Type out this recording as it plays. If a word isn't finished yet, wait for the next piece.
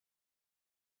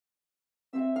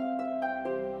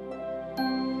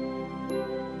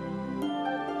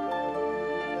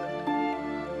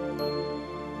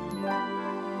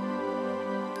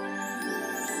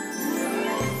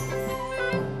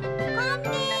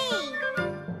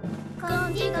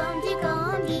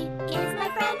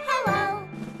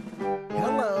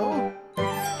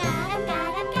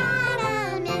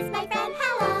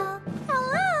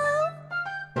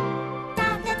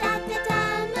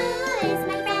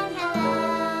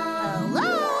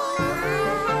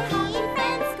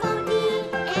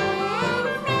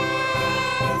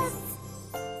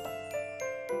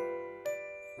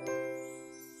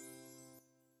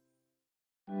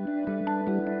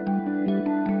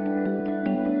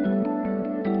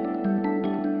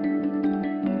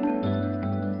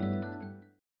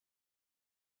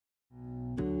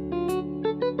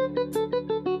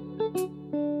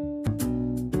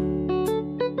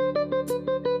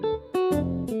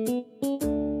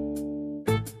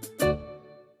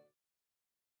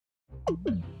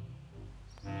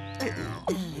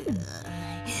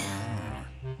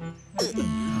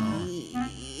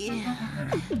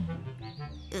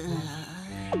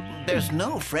There's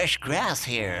no fresh grass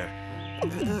here.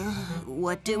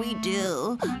 What do we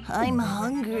do? I'm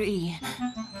hungry.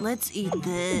 Let's eat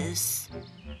this.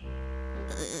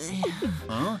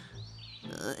 Huh?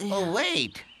 Oh,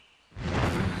 wait.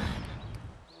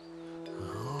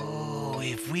 Oh,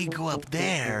 if we go up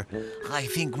there, I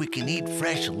think we can eat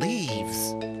fresh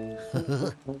leaves.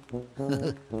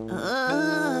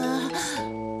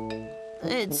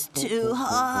 It's too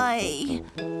high.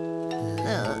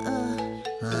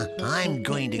 I'm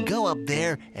going to go up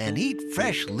there and eat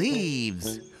fresh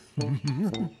leaves.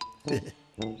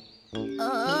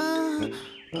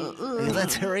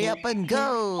 Let's hurry up and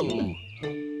go.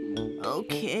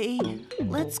 Okay,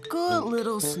 let's go a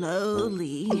little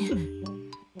slowly.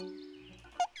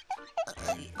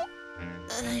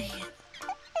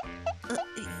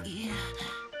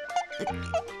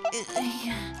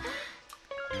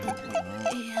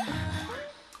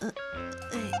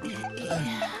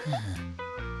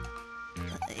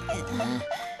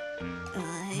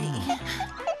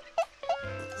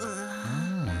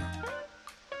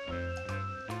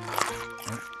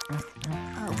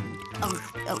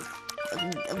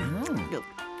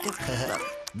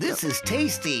 This is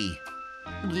tasty.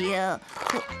 Yeah,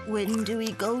 when do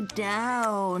we go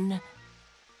down?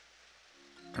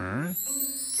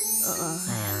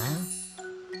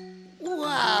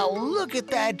 Wow, look at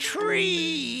that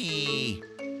tree.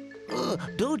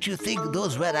 Don't you think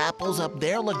those red apples up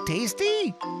there look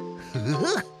tasty?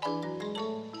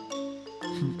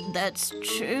 That's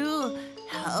true.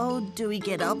 How do we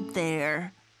get up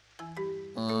there?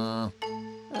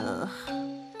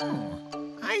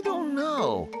 I don't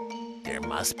know. There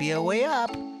must be a way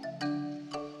up.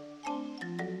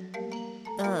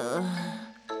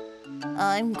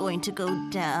 I'm going to go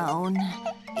down.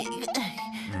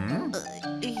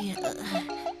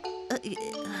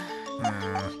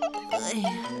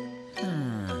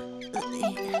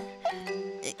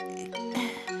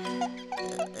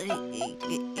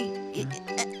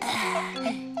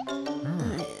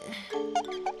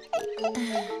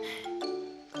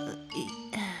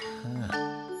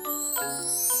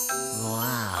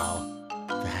 Wow,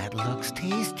 that looks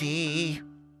tasty.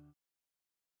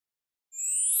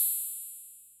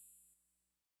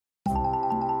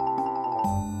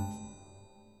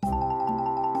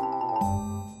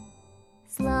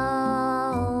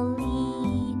 Slowly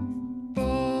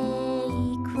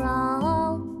they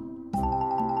crawl.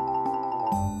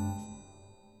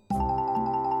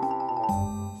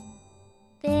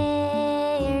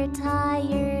 They're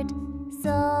tired,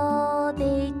 so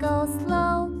they go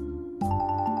slow.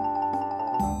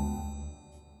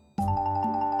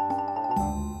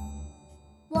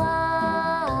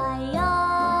 Why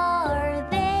are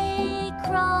they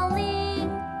crawling?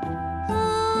 Who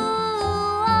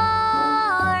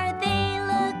are they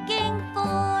looking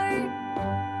for?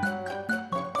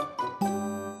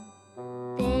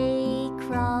 They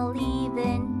crawl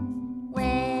even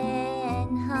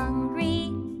when hungry.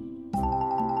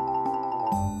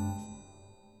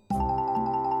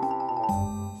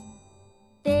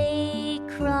 They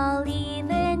crawl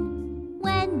even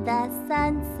when the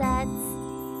sun sets.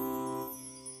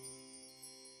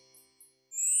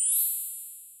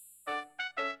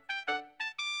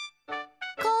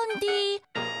 Gomdy!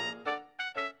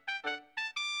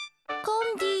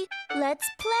 Gomdy, let's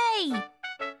play!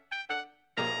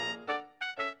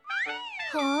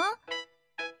 Huh?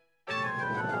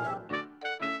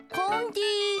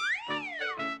 Gomdy!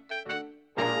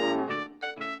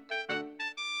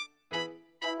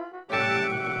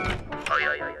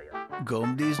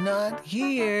 Gomdy's not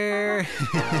here.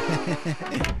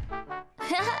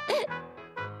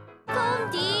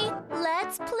 Gomdy,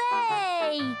 let's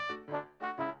play!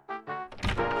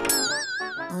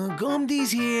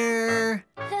 Gomdy's here.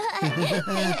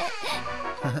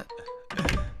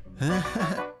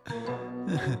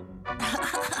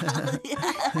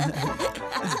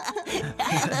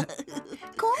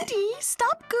 Gomdy,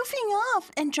 stop goofing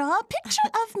off and draw a picture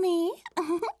of me.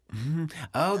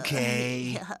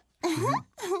 Okay.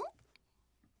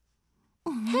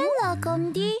 Hello,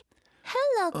 Gomdy.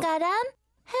 Hello, Kkaram.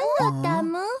 Hello,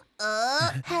 Ddamu.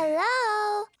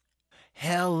 Hello.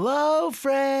 Hello,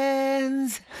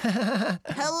 friends. Hello!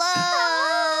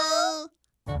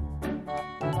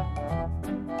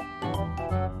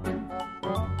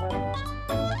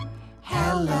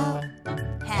 Hello,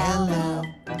 hello,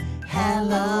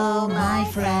 hello, my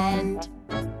friend.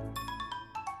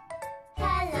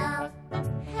 Hello.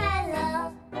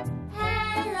 Hello.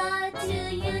 Hello to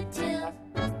you too.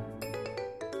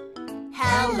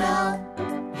 Hello,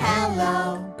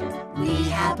 hello, we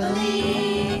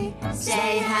happily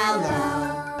say hello.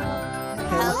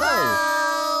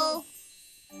 Hello!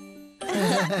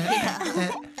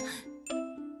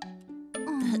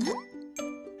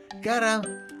 Kkaram,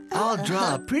 I'll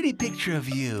draw a pretty picture of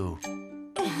you.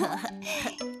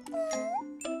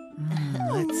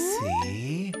 Let's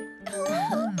see.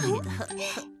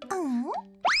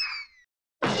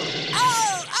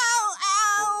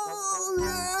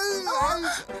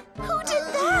 Who did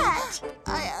that?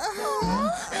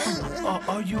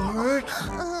 Are you hurt?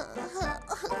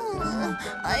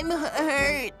 I'm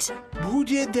hurt. Who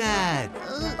did that?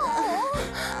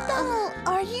 Ddamu,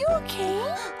 are you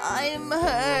okay? I'm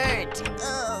hurt.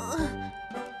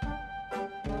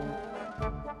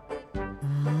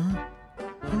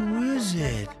 Who is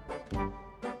it?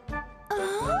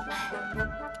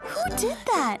 Who did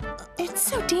that? It's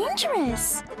so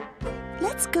dangerous.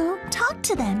 Let's go talk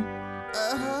to them.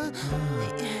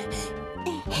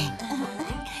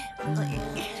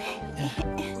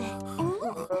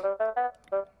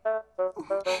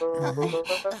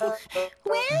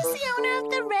 Where's the owner of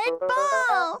the red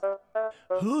ball?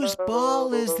 Whose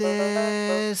ball is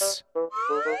this?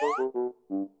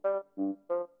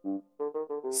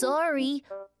 Sorry,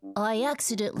 I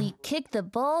accidentally kicked the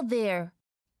ball there.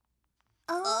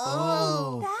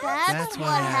 Oh, That's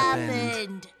what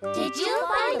happened. Did you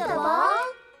find the ball?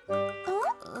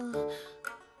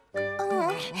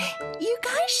 You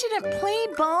guys shouldn't play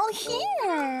ball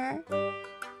here.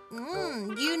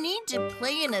 You need to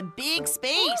play in a big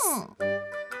space.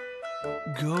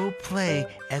 Go play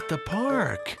at the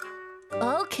park.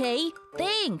 Okay,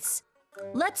 thanks.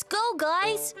 Let's go,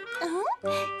 guys.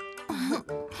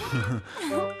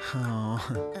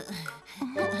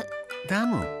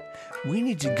 Ddamu, we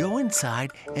need to go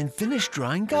inside and finish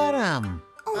drawing Kkaram.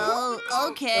 Oh,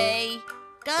 okay.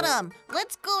 Kkaram,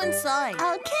 let's go inside.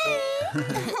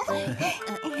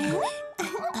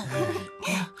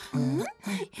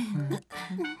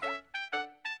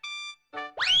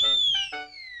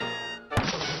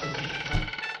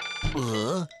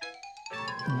 Whoa.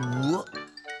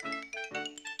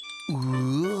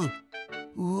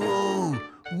 Whoa!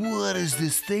 What is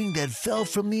this thing that fell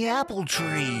from the apple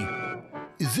tree?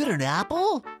 Is it an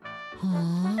apple?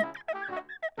 Huh?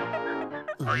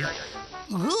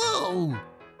 Whoa!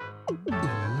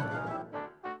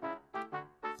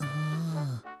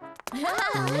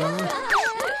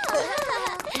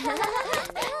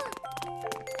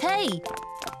 Hey,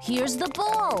 here's the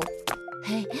ball.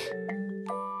 Hey.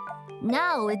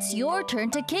 Now it's your turn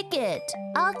to kick it.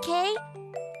 Okay.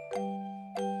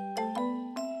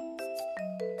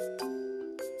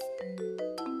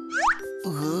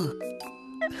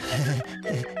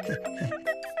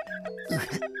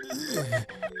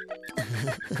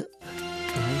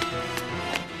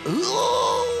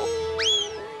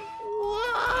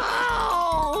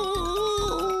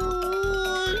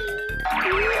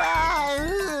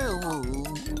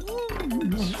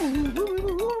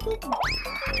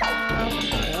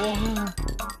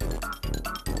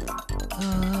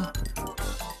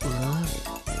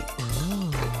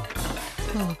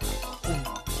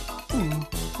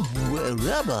 Where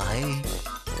am I?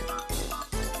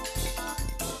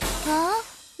 Huh?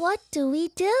 What do we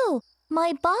do?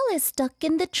 My ball is stuck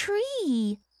in the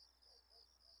tree.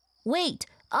 Wait,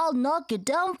 I'll knock it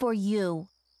down for you.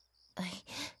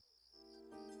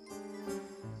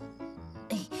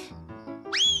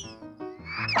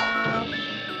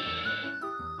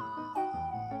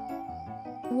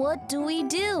 What do we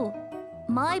do?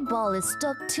 My ball is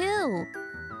stuck too.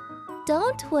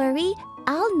 Don't worry,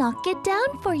 I'll knock it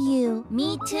down for you.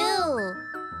 Me too.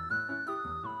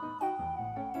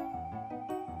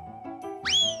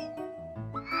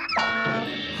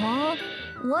 Huh?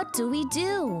 What do we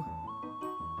do?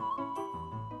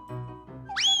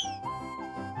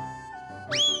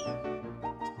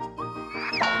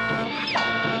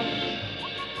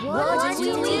 What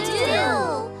do we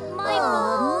do? My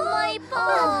ball, my ball.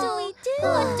 What do we do?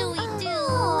 What do we do?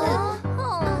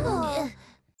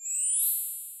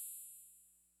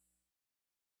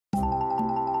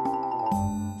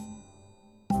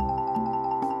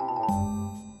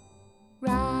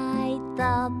 Ride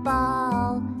the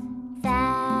ball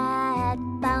that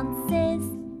bounces.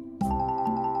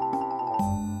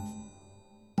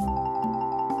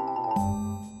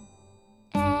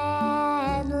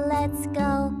 And let's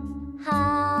go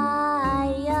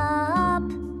high up.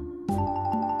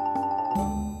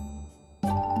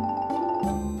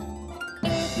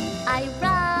 If I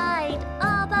ride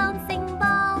a bouncing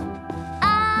ball,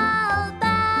 I'll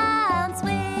bounce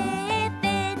with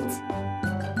it.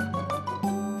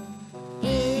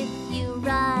 If you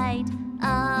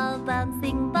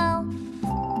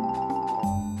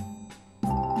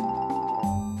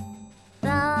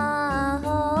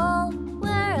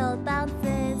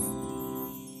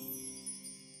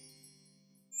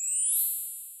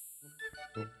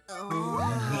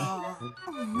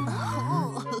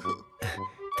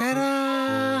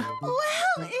Ta-da!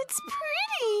 Wow, it's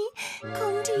pretty.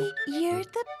 Gomdy, you're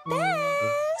the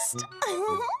best.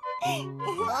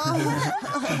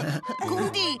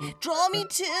 Gomdy, draw me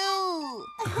too.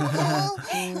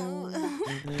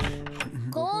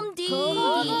 Gomdy!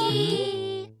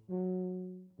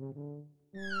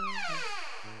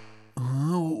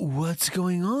 Oh, what's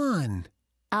going on?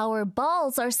 Our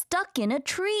balls are stuck in a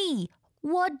tree.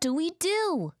 What do we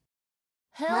do?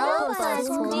 Help us,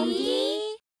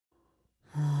 Gomdy.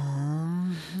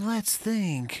 Let's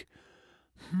think.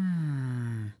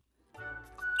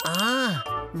 Ah,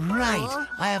 right.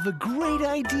 I have a great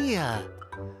idea.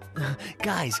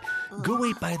 Guys, go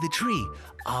wait by the tree.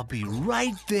 I'll be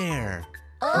right there.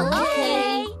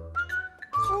 Okay.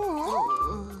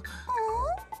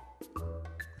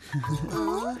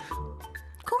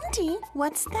 Gomdy,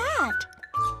 what's that?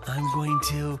 I'm going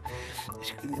to...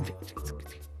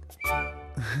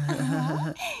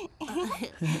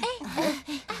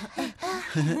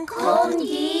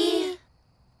 Gomdy.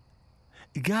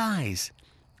 Guys,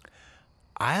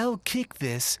 I'll kick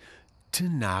this to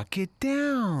knock it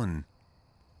down.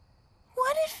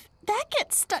 What if that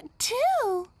gets stuck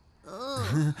too?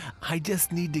 I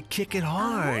just need to kick it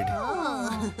hard.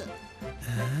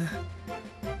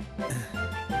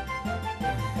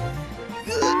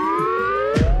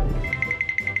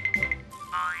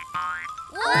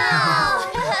 Wow!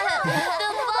 The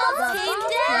ball came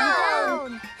down.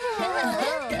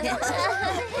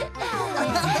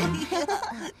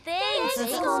 Thanks,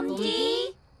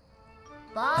 Gomdy.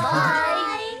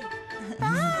 Bye.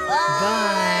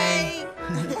 Bye.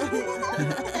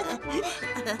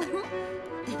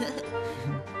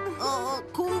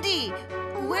 Gomdy,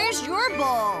 where's your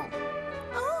ball?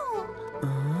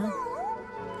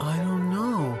 I don't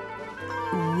know.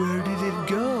 Where did it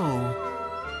go?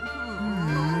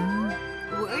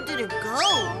 Where did it go?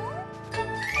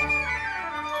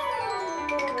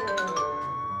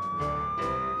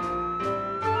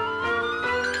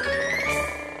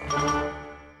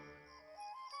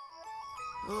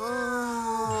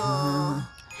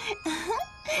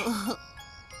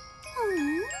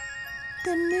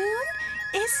 The moon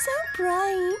is so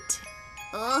bright.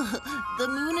 The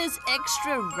moon is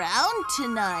extra round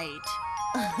tonight.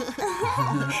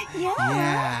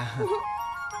 Yeah.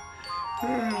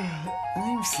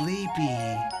 I'm sleepy.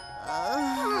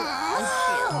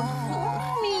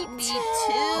 Me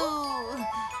too.